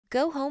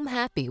Go home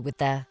happy with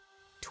the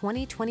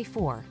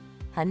 2024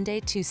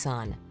 Hyundai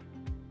Tucson.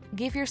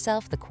 Give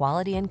yourself the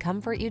quality and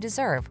comfort you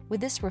deserve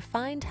with this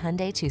refined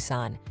Hyundai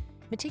Tucson.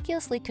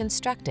 Meticulously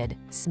constructed,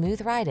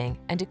 smooth riding,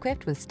 and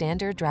equipped with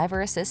standard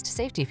driver assist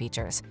safety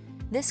features,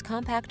 this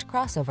compact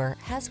crossover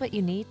has what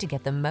you need to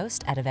get the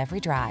most out of every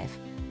drive.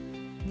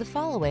 The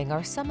following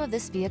are some of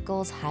this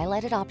vehicle's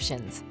highlighted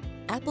options: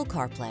 Apple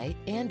CarPlay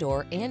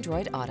and/or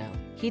Android Auto,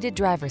 heated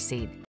driver's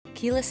seat,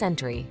 keyless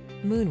entry,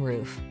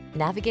 moonroof,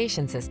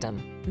 navigation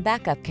system,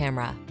 backup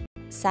camera,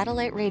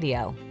 satellite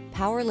radio,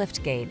 power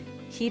liftgate,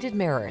 heated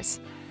mirrors,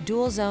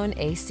 dual zone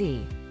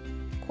AC.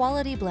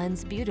 Quality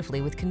blends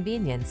beautifully with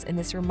convenience in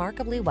this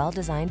remarkably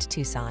well-designed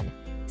Tucson.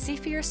 See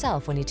for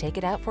yourself when you take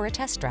it out for a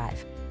test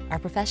drive. Our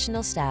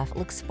professional staff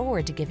looks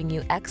forward to giving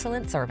you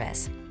excellent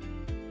service.